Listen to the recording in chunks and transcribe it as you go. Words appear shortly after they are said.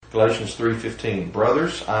Galatians 3:15.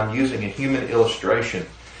 Brothers, I'm using a human illustration.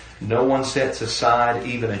 No one sets aside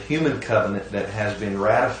even a human covenant that has been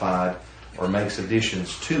ratified or makes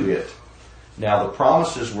additions to it. Now the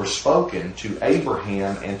promises were spoken to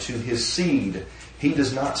Abraham and to his seed. He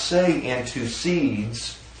does not say and to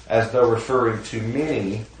seeds as though referring to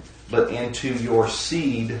many, but into your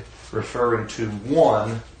seed referring to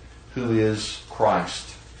one who is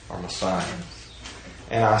Christ, our Messiah.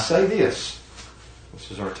 And I say this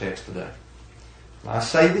is our text today. I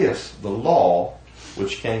say this, the law,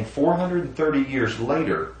 which came 430 years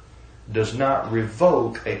later, does not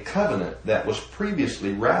revoke a covenant that was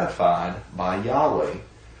previously ratified by Yahweh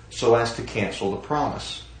so as to cancel the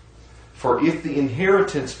promise. For if the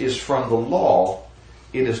inheritance is from the law,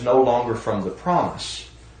 it is no longer from the promise,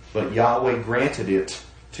 but Yahweh granted it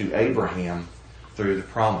to Abraham through the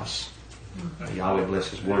promise. May Yahweh bless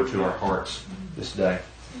His word to our hearts this day.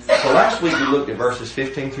 So last week we looked at verses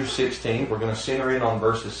 15 through 16. We're going to center in on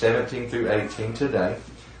verses 17 through 18 today.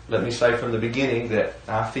 Let me say from the beginning that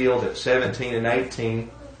I feel that 17 and 18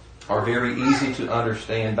 are very easy to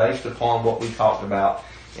understand based upon what we talked about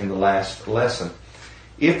in the last lesson.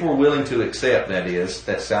 If we're willing to accept, that is,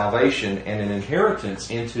 that salvation and an inheritance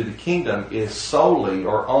into the kingdom is solely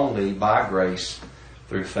or only by grace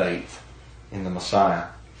through faith in the Messiah.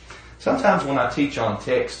 Sometimes when I teach on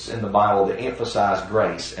texts in the Bible that emphasize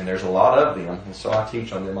grace, and there's a lot of them, and so I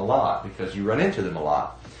teach on them a lot because you run into them a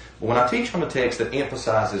lot. But when I teach on a text that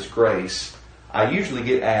emphasizes grace, I usually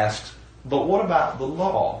get asked, but what about the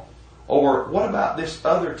law? Or what about this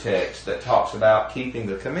other text that talks about keeping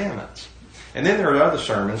the commandments? And then there are other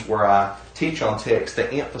sermons where I teach on texts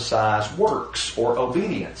that emphasize works or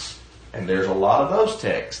obedience. And there's a lot of those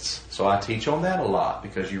texts. So I teach on that a lot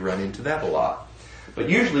because you run into that a lot. But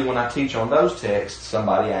usually when I teach on those texts,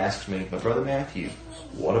 somebody asks me, but Brother Matthew,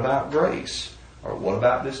 what about grace? Or what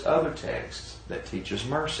about this other text that teaches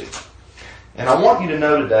mercy? And I want you to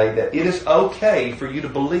know today that it is okay for you to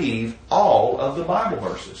believe all of the Bible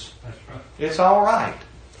verses. That's right. It's all right.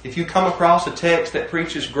 If you come across a text that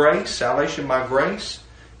preaches grace, salvation by grace,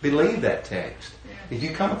 believe that text. If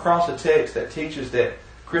you come across a text that teaches that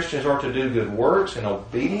Christians are to do good works and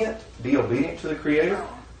be obedient to the Creator,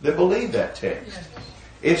 then believe that text.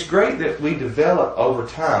 It's great that we develop over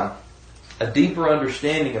time a deeper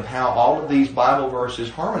understanding of how all of these Bible verses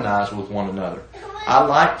harmonize with one another. I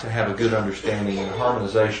like to have a good understanding and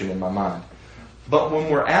harmonization in my mind. But when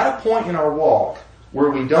we're at a point in our walk where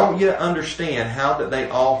we don't yet understand how that they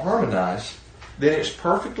all harmonize, then it's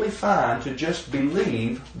perfectly fine to just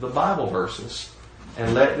believe the Bible verses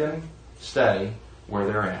and let them stay where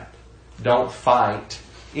they're at. Don't fight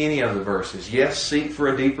any of the verses. Yes, seek for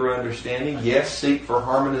a deeper understanding. Yes, seek for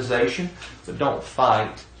harmonization. But don't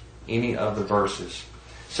fight any of the verses.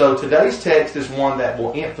 So today's text is one that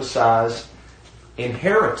will emphasize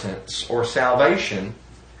inheritance or salvation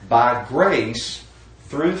by grace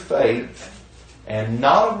through faith and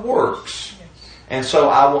not of works. And so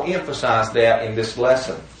I will emphasize that in this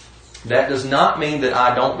lesson. That does not mean that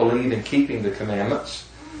I don't believe in keeping the commandments,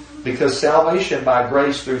 because salvation by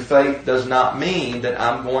grace through faith does not mean that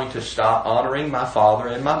I'm going to stop honoring my father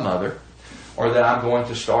and my mother, or that I'm going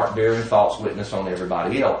to start bearing false witness on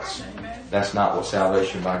everybody else. That's not what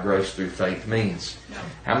salvation by grace through faith means.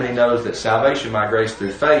 How many knows that salvation by grace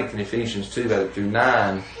through faith in Ephesians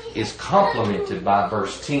 2:8-9 is complemented by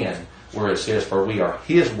verse 10, where it says, for we are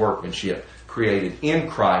His workmanship, created in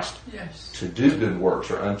Christ to do good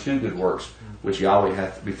works, or unto good works, which Yahweh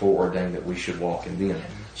hath before ordained that we should walk in them.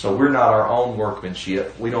 So we're not our own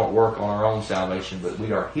workmanship. We don't work on our own salvation, but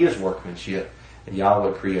we are His workmanship, and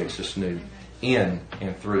Yahweh creates us new in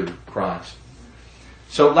and through Christ.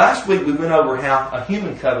 So last week we went over how a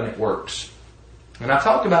human covenant works. And I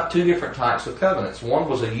talked about two different types of covenants. One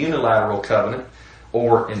was a unilateral covenant,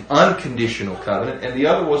 or an unconditional covenant, and the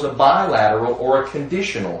other was a bilateral or a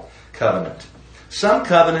conditional covenant. Some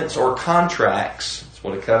covenants or contracts, that's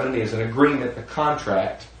what a covenant is, an agreement, a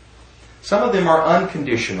contract. Some of them are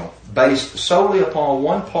unconditional, based solely upon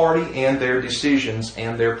one party and their decisions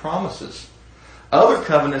and their promises. Other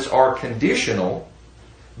covenants are conditional,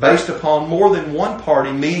 based upon more than one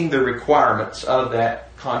party meeting the requirements of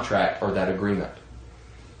that contract or that agreement.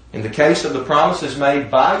 In the case of the promises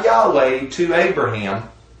made by Yahweh to Abraham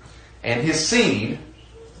and his seed,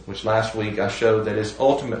 which last week I showed that is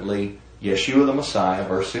ultimately Yeshua the Messiah,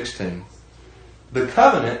 verse 16, the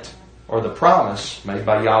covenant or the promise made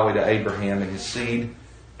by Yahweh to Abraham and his seed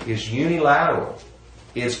is unilateral.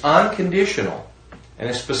 It's unconditional. And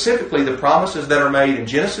it's specifically the promises that are made in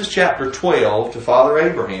Genesis chapter 12 to Father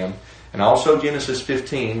Abraham, and also Genesis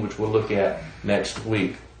 15, which we'll look at next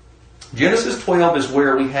week. Genesis 12 is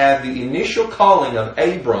where we have the initial calling of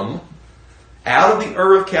Abram out of the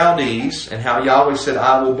Ur of Chaldees, and how Yahweh said,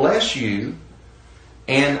 I will bless you,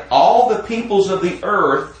 and all the peoples of the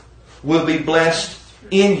earth will be blessed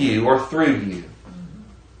in you or through you.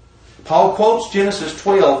 Paul quotes Genesis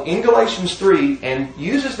 12 in Galatians 3 and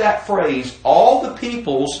uses that phrase, all the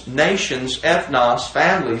peoples, nations, ethnos,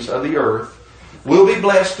 families of the earth will be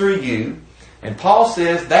blessed through you. And Paul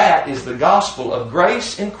says that is the gospel of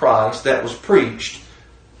grace in Christ that was preached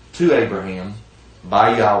to Abraham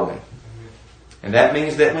by Yahweh. And that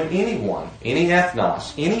means that when anyone, any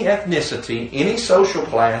ethnos, any ethnicity, any social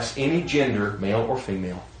class, any gender, male or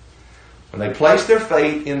female, when they place their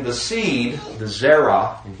faith in the seed, the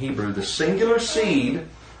zerah in Hebrew, the singular seed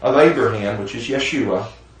of Abraham, which is Yeshua,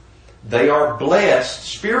 they are blessed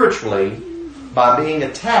spiritually by being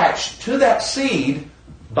attached to that seed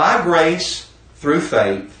by grace through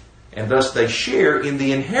faith, and thus they share in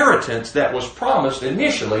the inheritance that was promised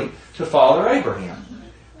initially to Father Abraham.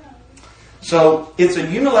 So it's a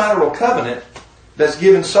unilateral covenant that's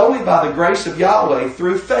given solely by the grace of Yahweh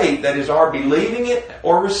through faith, that is our believing it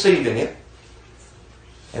or receiving it.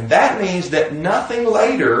 And that means that nothing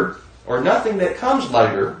later, or nothing that comes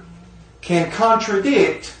later, can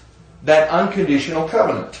contradict that unconditional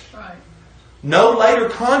covenant. Right. No later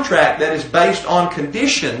contract that is based on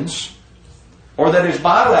conditions or that is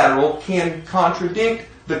bilateral can contradict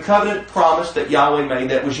the covenant promise that Yahweh made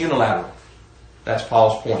that was unilateral. That's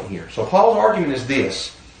Paul's point here. So Paul's argument is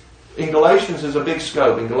this. In Galatians is a big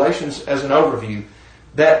scope. In Galatians as an overview,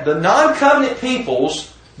 that the non-covenant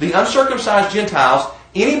peoples, the uncircumcised Gentiles,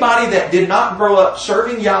 anybody that did not grow up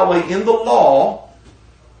serving Yahweh in the law,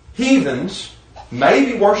 heathens, may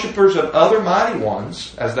be worshippers of other mighty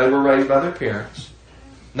ones, as they were raised by their parents,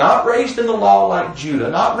 not raised in the law like Judah,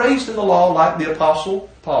 not raised in the law like the Apostle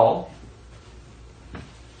Paul.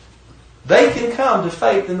 They can come to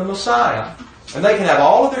faith in the Messiah, and they can have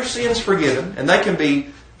all of their sins forgiven, and they can be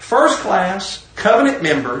first-class covenant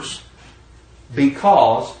members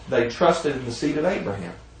because they trusted in the seed of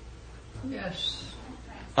Abraham. Yes.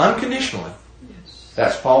 Unconditionally. Yes.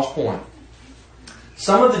 That's Paul's point.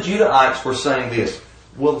 Some of the Judahites were saying this,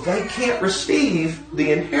 well, they can't receive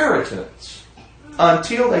the inheritance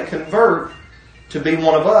until they convert to be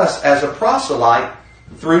one of us as a proselyte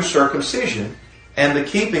through circumcision and the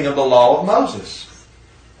keeping of the law of Moses.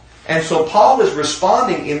 And so Paul is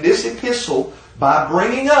responding in this epistle by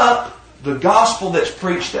bringing up the gospel that's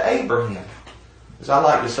preached to Abraham. As I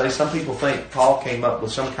like to say, some people think Paul came up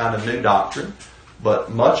with some kind of new doctrine,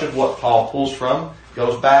 but much of what Paul pulls from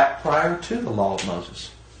goes back prior to the law of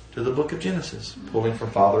Moses, to the book of Genesis, pulling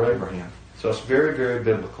from Father Abraham. So it's very, very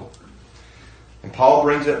biblical. And Paul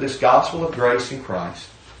brings up this gospel of grace in Christ,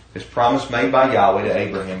 His promise made by Yahweh to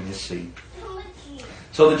Abraham and his seed.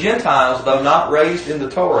 So the Gentiles, though not raised in the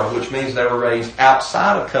Torah, which means they were raised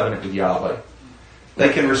outside of covenant with Yahweh, they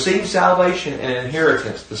can receive salvation and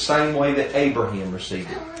inheritance the same way that Abraham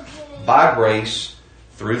received it, by grace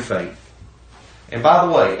through faith. And by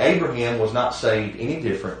the way, Abraham was not saved any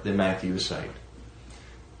different than Matthew was saved.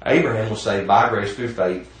 Abraham was saved by grace through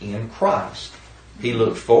faith in Christ. He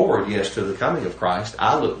looked forward, yes, to the coming of Christ.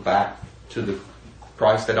 I look back to the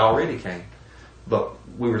Christ that already came. But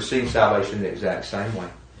we receive salvation the exact same way.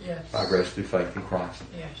 Yes. By grace through faith in Christ.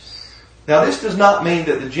 Yes. Now this does not mean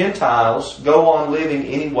that the Gentiles go on living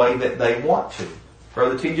any way that they want to.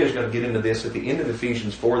 Brother TJ is going to get into this at the end of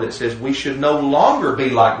Ephesians 4 that says we should no longer be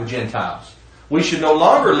like the Gentiles. We should no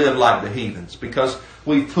longer live like the heathens because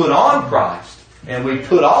we put on Christ and we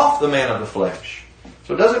put off the man of the flesh.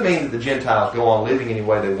 So it doesn't mean that the Gentiles go on living any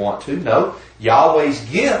way they want to. No, Yahweh's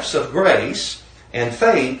gifts of grace and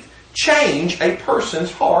faith change a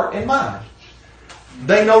person's heart and mind.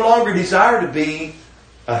 They no longer desire to be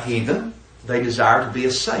a heathen. They desire to be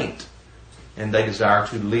a saint. And they desire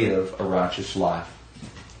to live a righteous life.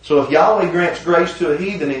 So if Yahweh grants grace to a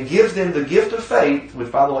heathen and gives them the gift of faith,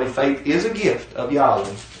 which by the way, faith is a gift of Yahweh,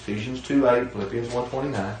 Ephesians 2:8, Philippians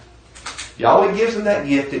 1:29. Yahweh gives them that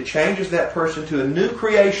gift, it changes that person to a new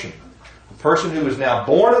creation. A person who is now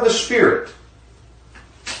born of the Spirit.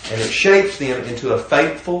 And it shapes them into a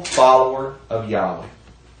faithful follower of Yahweh.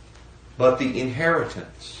 But the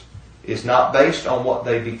inheritance is not based on what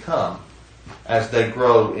they become as they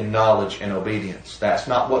grow in knowledge and obedience. That's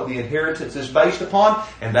not what the inheritance is based upon,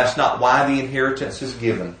 and that's not why the inheritance is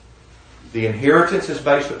given. The inheritance is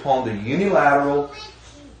based upon the unilateral,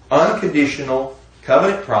 unconditional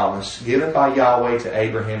covenant promise given by Yahweh to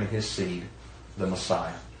Abraham and his seed, the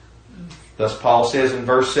Messiah. Thus Paul says in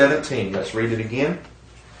verse 17, let's read it again.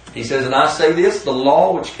 He says, "And I say this, the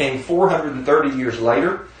law which came 430 years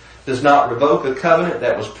later does not revoke a covenant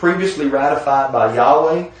that was previously ratified by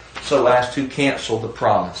Yahweh so as to cancel the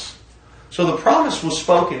promise. So the promise was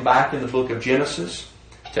spoken back in the book of Genesis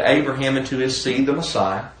to Abraham and to his seed, the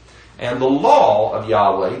Messiah. And the law of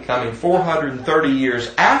Yahweh, coming 430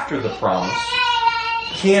 years after the promise,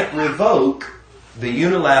 can't revoke the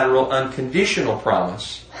unilateral, unconditional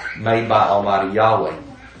promise made by Almighty Yahweh.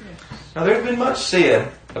 Now, there's been much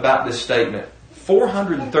said about this statement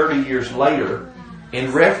 430 years later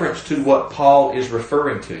in reference to what Paul is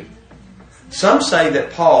referring to. Some say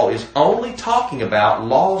that Paul is only talking about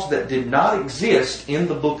laws that did not exist in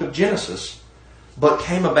the book of Genesis, but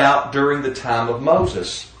came about during the time of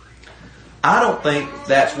Moses. I don't think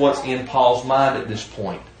that's what's in Paul's mind at this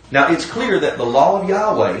point. Now, it's clear that the law of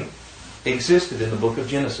Yahweh existed in the book of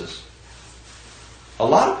Genesis. A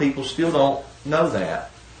lot of people still don't know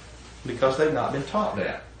that because they've not been taught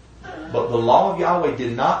that. But the law of Yahweh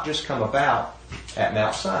did not just come about at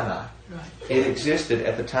Mount Sinai. It existed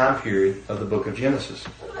at the time period of the book of Genesis.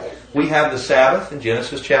 We have the Sabbath in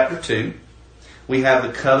Genesis chapter 2. We have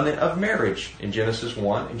the covenant of marriage in Genesis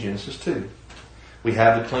 1 and Genesis 2. We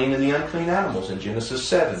have the clean and the unclean animals in Genesis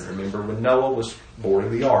 7. Remember when Noah was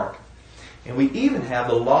boarding the ark. And we even have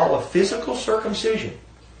the law of physical circumcision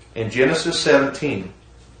in Genesis 17.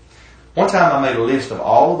 One time I made a list of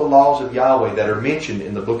all of the laws of Yahweh that are mentioned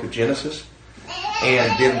in the book of Genesis.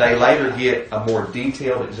 And then they later get a more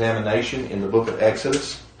detailed examination in the book of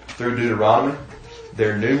Exodus through Deuteronomy.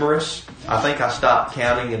 They're numerous. I think I stopped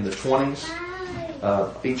counting in the 20s,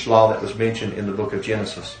 each law that was mentioned in the book of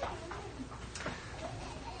Genesis.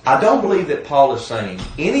 I don't believe that Paul is saying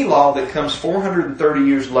any law that comes 430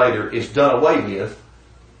 years later is done away with,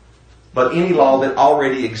 but any law that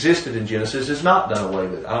already existed in Genesis is not done away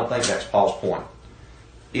with. I don't think that's Paul's point.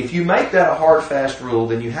 If you make that a hard, fast rule,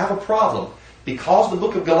 then you have a problem, because the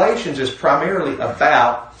book of Galatians is primarily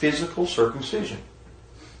about physical circumcision.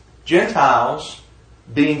 Gentiles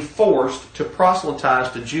being forced to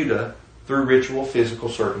proselytize to Judah through ritual physical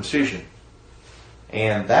circumcision.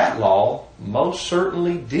 And that law most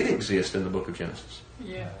certainly did exist in the book of Genesis.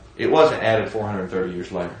 Yeah. It wasn't added 430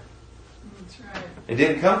 years later. That's right. It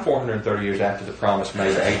didn't come 430 years after the promise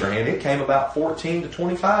made to Abraham. It came about 14 to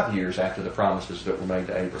 25 years after the promises that were made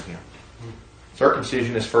to Abraham.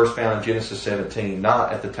 Circumcision is first found in Genesis 17,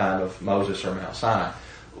 not at the time of Moses or Mount Sinai.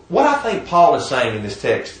 What I think Paul is saying in this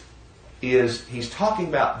text is he's talking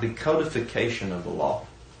about the codification of the law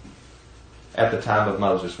at the time of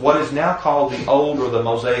Moses. What is now called the Old or the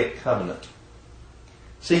Mosaic Covenant.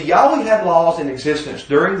 See, Yahweh had laws in existence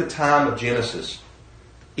during the time of Genesis.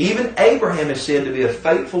 Even Abraham is said to be a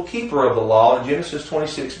faithful keeper of the law in Genesis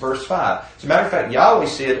 26 verse 5. As a matter of fact, Yahweh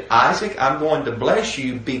said, Isaac, I'm going to bless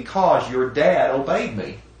you because your dad obeyed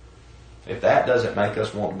me. If that doesn't make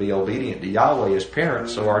us want to be obedient to Yahweh as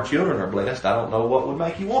parents, so our children are blessed, I don't know what would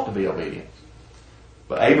make you want to be obedient.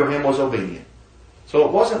 But Abraham was obedient. So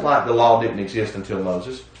it wasn't like the law didn't exist until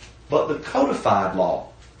Moses, but the codified law.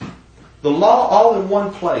 The law all in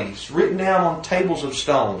one place, written down on tables of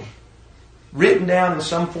stone, written down in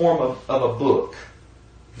some form of a book.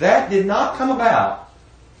 That did not come about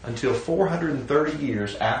until 430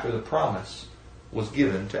 years after the promise was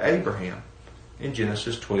given to Abraham in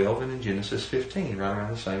Genesis 12 and in Genesis 15, right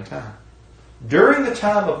around the same time. During the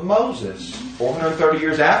time of Moses, 430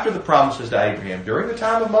 years after the promises to Abraham, during the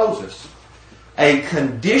time of Moses, a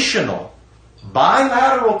conditional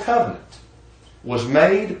bilateral covenant was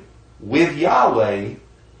made with Yahweh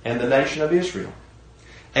and the nation of Israel.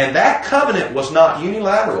 And that covenant was not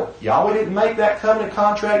unilateral. Yahweh didn't make that covenant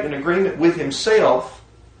contract and agreement with himself.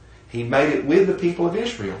 He made it with the people of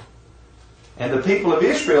Israel. And the people of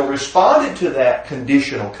Israel responded to that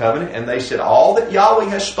conditional covenant, and they said, all that Yahweh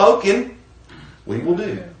has spoken, we will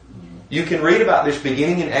do. You can read about this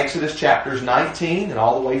beginning in Exodus chapters 19 and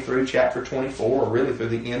all the way through chapter 24, or really through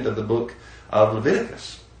the end of the book of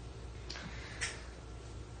Leviticus.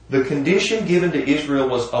 The condition given to Israel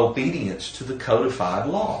was obedience to the codified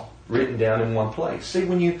law, written down in one place. See,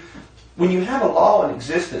 when you have a law in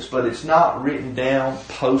existence, but it's not written down,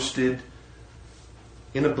 posted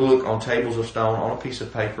in a book, on tables of stone, on a piece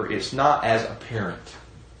of paper, it's not as apparent.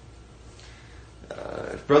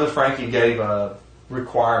 Brother Frankie gave a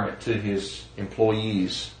requirement to his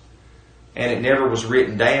employees, and it never was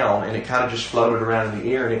written down, and it kind of just floated around in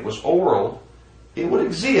the air, and it was oral. It would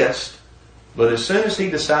exist, but as soon as he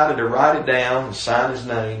decided to write it down and sign his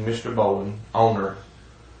name, Mr. Bolden, owner,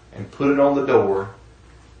 and put it on the door,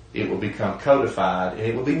 it would become codified, and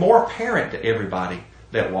it would be more apparent to everybody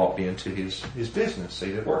that walked into his business,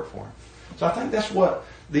 see, that worked for him. So I think that's what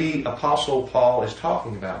the Apostle Paul is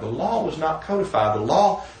talking about. The law was not codified. The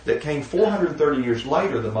law that came 430 years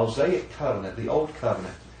later, the Mosaic covenant, the Old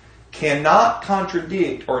Covenant, cannot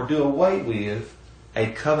contradict or do away with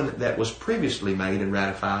a covenant that was previously made and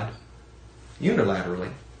ratified unilaterally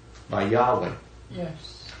by Yahweh.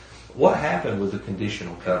 Yes. What happened with the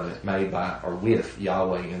conditional covenant made by or with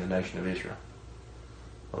Yahweh in the nation of Israel?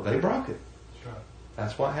 Well, they broke it. That's right.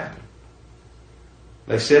 That's what happened.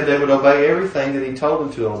 They said they would obey everything that He told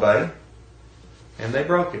them to obey, and they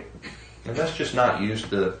broke it. And let's just not use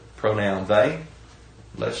the pronoun they.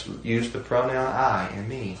 Let's use the pronoun I and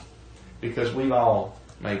me. Because we've all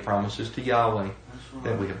made promises to Yahweh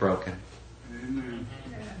that we have broken. Amen.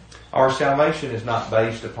 Our salvation is not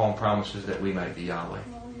based upon promises that we make to Yahweh.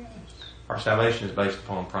 Oh, yes. Our salvation is based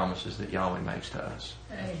upon promises that Yahweh makes to us.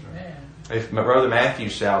 Amen. If my brother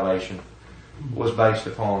Matthew's salvation was based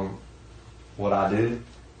upon what I do,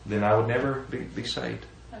 then I would never be saved.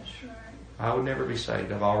 That's right. I would never be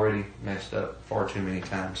saved. I've already messed up far too many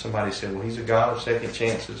times. Somebody said, well, He's a God of second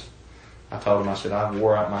chances. I told him, I said, I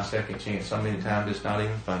wore out my second chance so many times it's not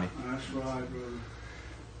even funny. That's right, brother.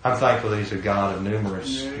 I'm thankful that He's a God of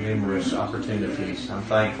numerous opportunities. I'm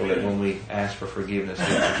thankful that when we ask for forgiveness,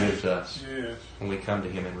 He forgives us Yes. when we come to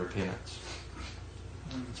Him in repentance.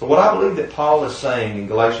 So what I believe that Paul is saying in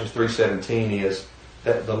Galatians 3:17 is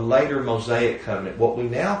that the later Mosaic covenant, what we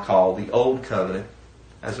now call the Old Covenant,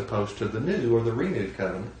 as opposed to the new or the renewed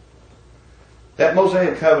covenant, that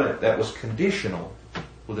Mosaic covenant that was conditional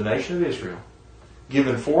with the nation of Israel,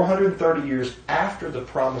 given 430 years after the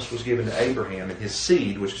promise was given to Abraham and his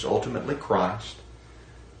seed, which is ultimately Christ,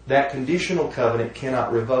 that conditional covenant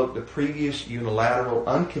cannot revoke the previous unilateral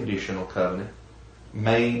unconditional covenant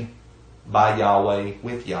made by Yahweh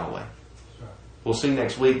with Yahweh. We'll see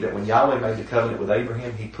next week that when Yahweh made the covenant with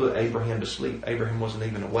Abraham, He put Abraham to sleep. Abraham wasn't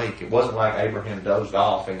even awake. It wasn't like Abraham dozed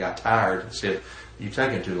off and got tired and said, "You've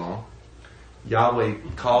taken too long." Yahweh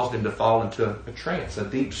caused him to fall into a trance, a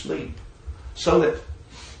deep sleep, so that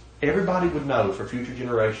everybody would know for future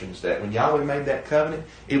generations that when Yahweh made that covenant,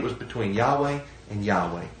 it was between Yahweh and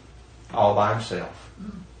Yahweh, all by Himself.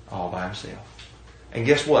 All by Himself. And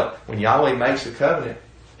guess what? When Yahweh makes a covenant,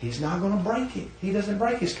 He's not going to break it. He doesn't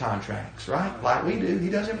break His contracts, right? Like we do. He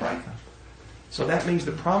doesn't break them. So that means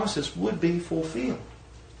the promises would be fulfilled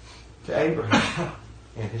to Abraham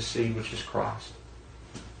and his seed, which is Christ.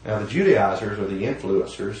 Now the Judaizers or the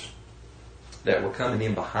influencers that were coming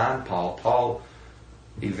in behind Paul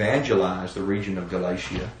evangelized the region of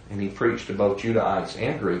Galatia, and he preached to both Judaites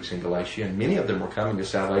and Greeks in Galatia, and many of them were coming to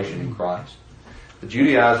salvation in Christ. The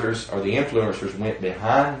Judaizers or the influencers went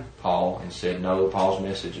behind Paul and said, no, Paul's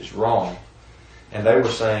message is wrong. And they were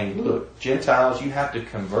saying, look, Gentiles, you have to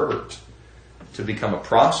convert to become a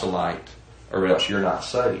proselyte or else you're not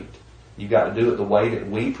saved. You've got to do it the way that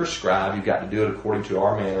we prescribe. You've got to do it according to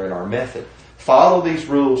our manner and our method. Follow these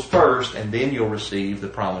rules first and then you'll receive the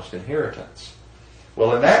promised inheritance.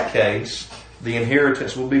 Well, in that case, the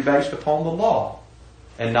inheritance will be based upon the law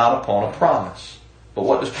and not upon a promise. But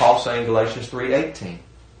what does Paul say in Galatians 3:18?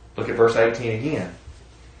 Look at verse 18 again.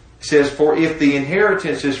 It says, for if the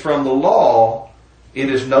inheritance is from the law, it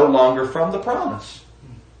is no longer from the promise.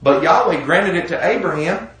 But Yahweh granted it to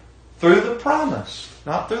Abraham through the promise.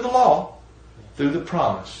 Not through the law, through the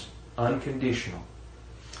promise. Unconditional.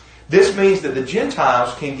 This means that the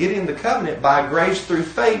Gentiles can get in the covenant by grace through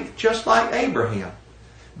faith, just like Abraham,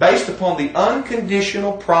 based upon the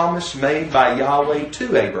unconditional promise made by Yahweh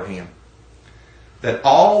to Abraham, that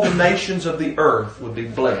all the nations of the earth would be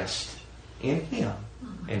blessed in him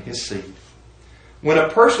and his seed. When a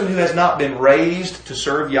person who has not been raised to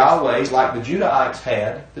serve Yahweh like the Judahites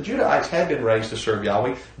had been raised to serve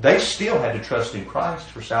Yahweh, they still had to trust in Christ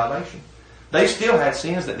for salvation. They still had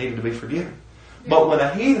sins that needed to be forgiven. But when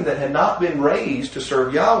a heathen that had not been raised to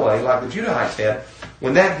serve Yahweh like the Judahites had,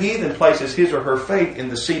 when that heathen places his or her faith in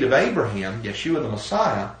the seed of Abraham, Yeshua the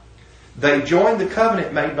Messiah, they join the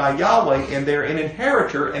covenant made by Yahweh and they're an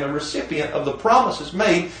inheritor and a recipient of the promises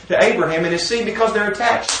made to Abraham and his seed because they're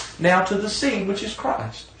attached now to the seed which is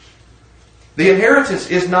Christ. The inheritance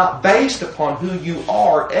is not based upon who you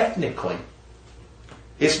are ethnically.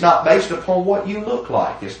 It's not based upon what you look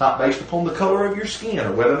like. It's not based upon the color of your skin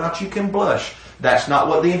or whether or not you can blush. That's not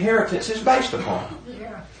what the inheritance is based upon.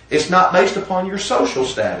 Yeah. It's not based upon your social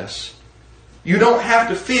status. You don't have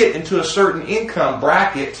to fit into a certain income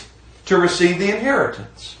bracket to receive the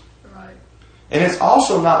inheritance. Right. And it's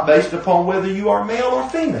also not based upon whether you are male or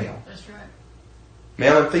female. That's right.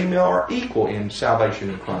 Male and female are equal in salvation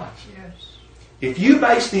in Christ. Yes. If you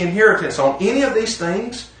base the inheritance on any of these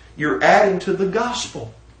things, you're adding to the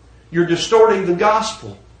gospel. You're distorting the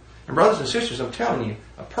gospel. And brothers and sisters, I'm telling you,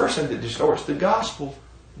 a person that distorts the gospel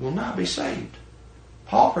will not be saved.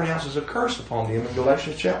 Paul pronounces a curse upon them in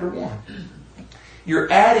Galatians chapter 1. You're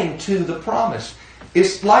adding to the promise.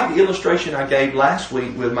 It's like the illustration I gave last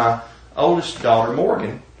week with my oldest daughter,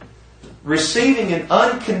 Morgan, receiving an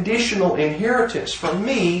unconditional inheritance from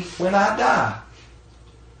me when I die.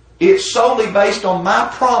 It's solely based on my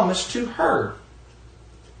promise to her.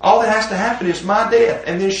 All that has to happen is my death,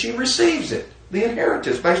 and then she receives it, the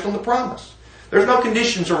inheritance, based on the promise. There's no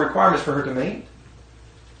conditions or requirements for her to meet.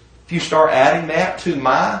 If you start adding that to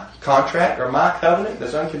my contract or my covenant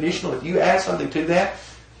that's unconditional, if you add something to that,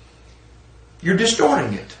 you're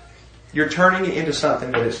distorting it. You're turning it into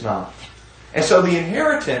something that it's not. And so the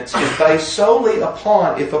inheritance is based solely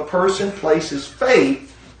upon if a person places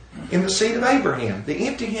faith in the seed of Abraham. The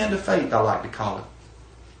empty hand of faith, I like to call it.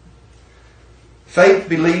 Faith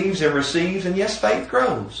believes and receives, and yes, faith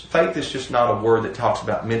grows. Faith is just not a word that talks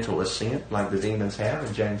about mental assent like the demons have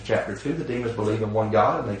in James chapter 2. The demons believe in one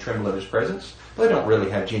God and they tremble at His presence. But they don't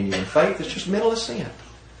really have genuine faith. It's just mental assent.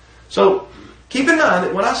 So keep in mind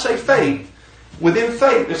that when I say faith, within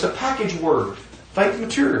faith it's a package word. Faith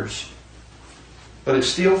matures. But it's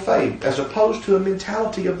still faith, as opposed to a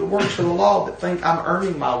mentality of the works of the law that think I'm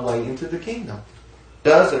earning my way into the kingdom.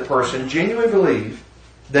 Does a person genuinely believe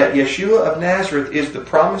that Yeshua of Nazareth is the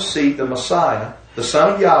promised seed, the Messiah, the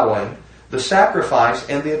Son of Yahweh, the sacrifice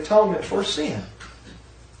and the atonement for sin?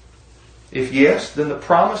 If yes, then the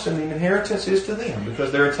promise and the inheritance is to them,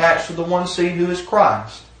 because they're attached to the one seed who is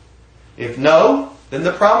Christ. If no, then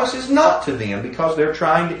the promise is not to them, because they're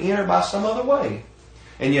trying to enter by some other way.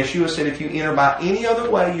 And Yeshua said, if you enter by any other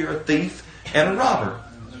way, you're a thief and a robber.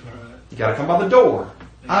 You got to come by the door.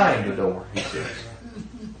 I am the door, He says.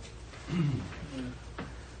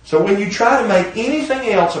 So when you try to make anything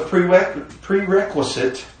else a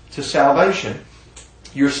prerequisite to salvation,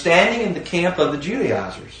 you're standing in the camp of the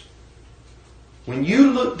Judaizers. When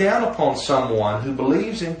you look down upon someone who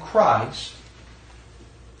believes in Christ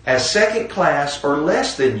as second class or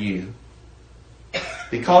less than you,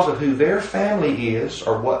 because of who their family is,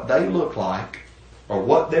 or what they look like, or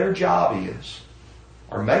what their job is,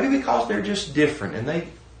 or maybe because they're just different and they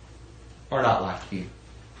are not like you,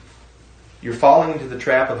 you're falling into the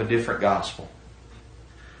trap of a different gospel.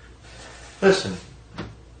 Listen, let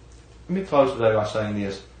me close today by saying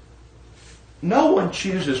this. No one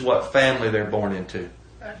chooses what family they're born into.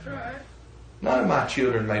 That's right. None of my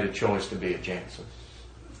children made a choice to be a Jansen.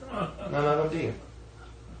 None of them did.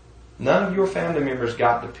 None of your family members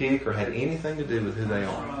got to pick or had anything to do with who they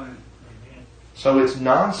are. So it's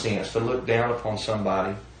nonsense to look down upon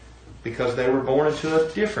somebody because they were born into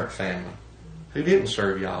a different family who didn't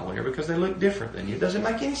serve Yahweh, or because they look different than you. It doesn't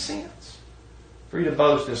make any sense for you to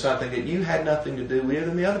boast in something that you had nothing to do with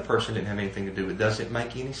and the other person didn't have anything to do with. It doesn't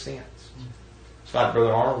make any sense. It's like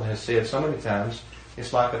Brother Arnold has said so many times,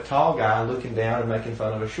 it's like a tall guy looking down and making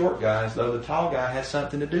fun of a short guy as though the tall guy had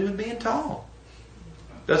something to do with being tall.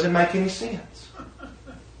 Doesn't make any sense.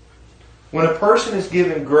 When a person is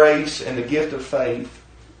given grace and the gift of faith,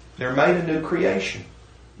 they're made a new creation.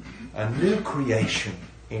 A new creation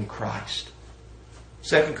in Christ.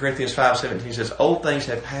 2 Corinthians 5:17 says, old things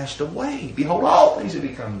have passed away. Behold, all things have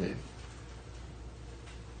become new.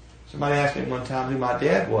 Somebody asked me one time who my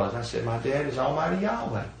dad was. I said, my dad is Almighty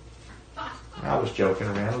Yahweh. And I was joking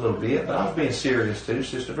around a little bit, but I was being serious too,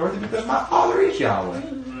 Sister Dorothy, because my Father is Yahweh.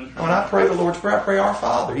 And when I pray the Lord's Prayer, I pray our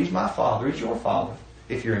Father. He's my Father. He's your Father,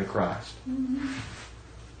 if you're in Christ.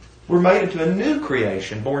 We're made into a new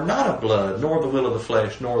creation, born not of blood, nor the will of the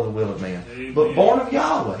flesh, nor the will of man, but born of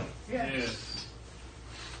Yahweh. Yes.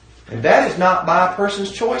 And that is not by a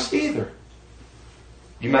person's choice either.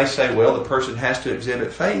 You may say, well, the person has to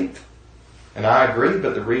exhibit faith. And I agree,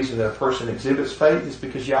 but the reason that a person exhibits faith is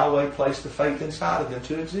because Yahweh placed the faith inside of them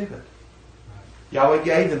to exhibit. Yahweh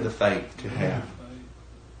gave them the faith to have.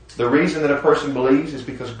 The reason that a person believes is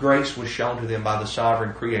because grace was shown to them by the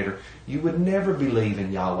sovereign Creator. You would never believe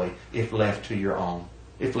in Yahweh if left to your own,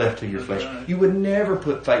 if left to your flesh. You would never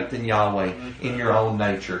put faith in Yahweh in your own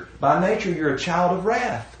nature. By nature, you're a child of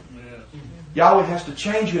wrath. Yahweh has to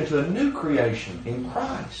change you into a new creation in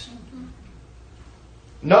Christ.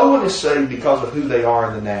 No one is saved because of who they are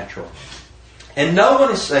in the natural. And no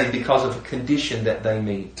one is saved because of a condition that they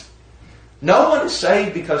meet. No one is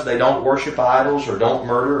saved because they don't worship idols or don't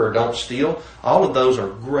murder or don't steal. All of those are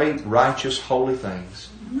great, righteous, holy things.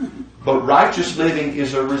 But righteous living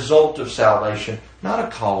is a result of salvation, not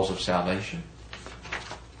a cause of salvation.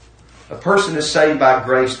 A person is saved by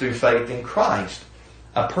grace through faith in Christ.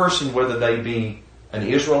 A person, whether they be an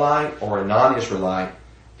Israelite or a non-Israelite,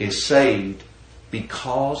 is saved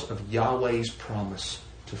because of Yahweh's promise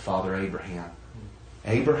to Father Abraham.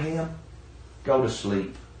 Abraham, go to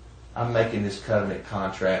sleep. I'm making this covenant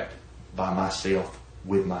contract by myself,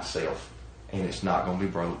 with myself, and it's not going to be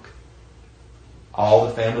broke. All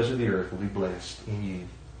the families of the earth will be blessed in you.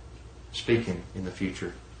 Speaking in the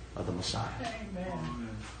future of the Messiah. Amen.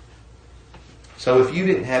 So if you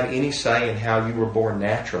didn't have any say in how you were born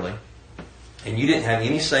naturally, and you didn't have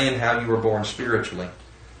any say in how you were born spiritually,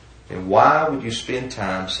 then why would you spend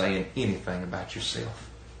time saying anything about yourself?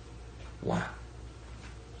 Why?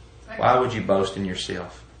 Why would you boast in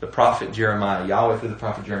yourself? The prophet Jeremiah, Yahweh through the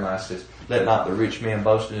prophet Jeremiah says, let not the rich man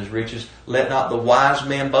boast in his riches. Let not the wise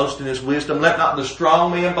man boast in his wisdom. Let not the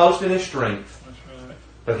strong man boast in his strength. That's right.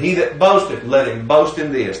 But he that boasteth, let him boast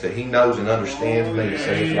in this, that he knows and understands me,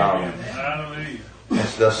 saith Yahweh. Hallelujah. And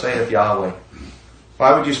thus saith Yahweh.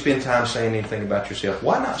 Why would you spend time saying anything about yourself?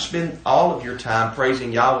 Why not spend all of your time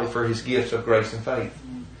praising Yahweh for His gifts of grace and faith?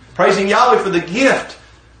 Praising Yahweh for the gift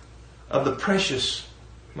of the precious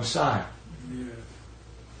Messiah. Yes.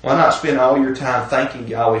 Why not spend all your time thanking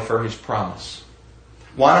Yahweh for His promise?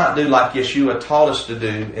 Why not do like Yeshua taught us to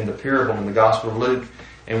do in the parable in the Gospel of Luke,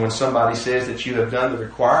 and when somebody says that you have done the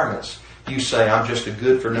requirements, you say, I'm just a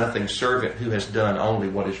good-for-nothing servant who has done only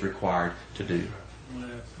what is required to do.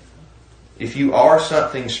 If you are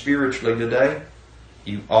something spiritually today,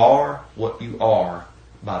 you are what you are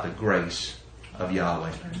by the grace of Yahweh.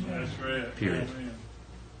 That's right. Period. Amen.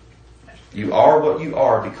 You are what you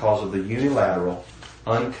are because of the unilateral,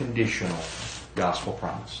 unconditional gospel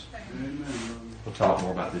promise. Amen. We'll talk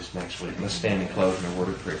more about this next week. Let's stand and close in a word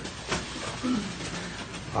of prayer.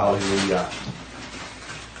 Hallelujah.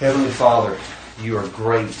 Heavenly Father, you are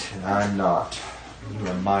great and I am not. You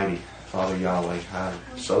are mighty, Father Yahweh. I'm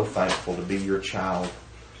so thankful to be your child.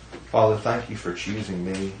 Father, thank you for choosing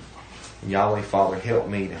me. And Yahweh, Father, help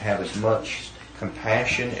me to have as much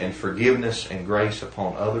compassion and forgiveness and grace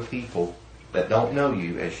upon other people that don't know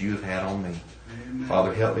you as you have had on me. Amen.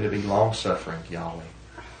 Father, help me to be long-suffering, Yahweh.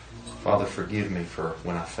 Father, forgive me for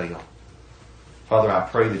when I fail. Father, I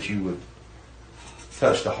pray that you would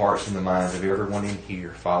touch the hearts and the minds of everyone in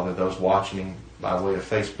here. Father, those watching by way of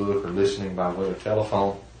Facebook or listening by way of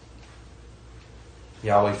telephone.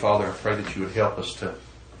 Yahweh, Father, I pray that you would help us to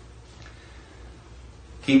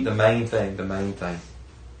keep the main thing the main thing.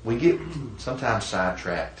 We get sometimes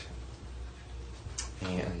sidetracked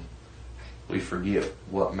and we forget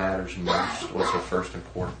what matters most, what's of first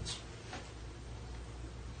importance.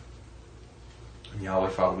 And Yahweh,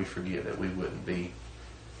 Father, we forget that we wouldn't be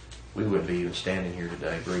even standing here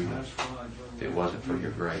today breathing That's right, brother. if it wasn't for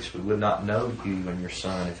your grace. We would not know you and your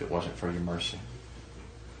Son if it wasn't for your mercy.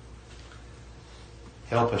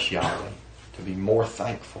 Help us, Yahweh, to be more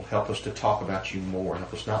thankful. Help us to talk about you more.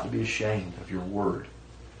 Help us not to be ashamed of your word.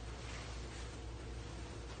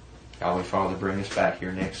 Yahweh, Father, bring us back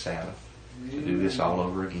here next Sabbath to do this all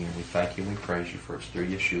over again. We thank you and we praise you for it's through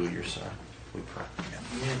Yeshua, your Son. We pray.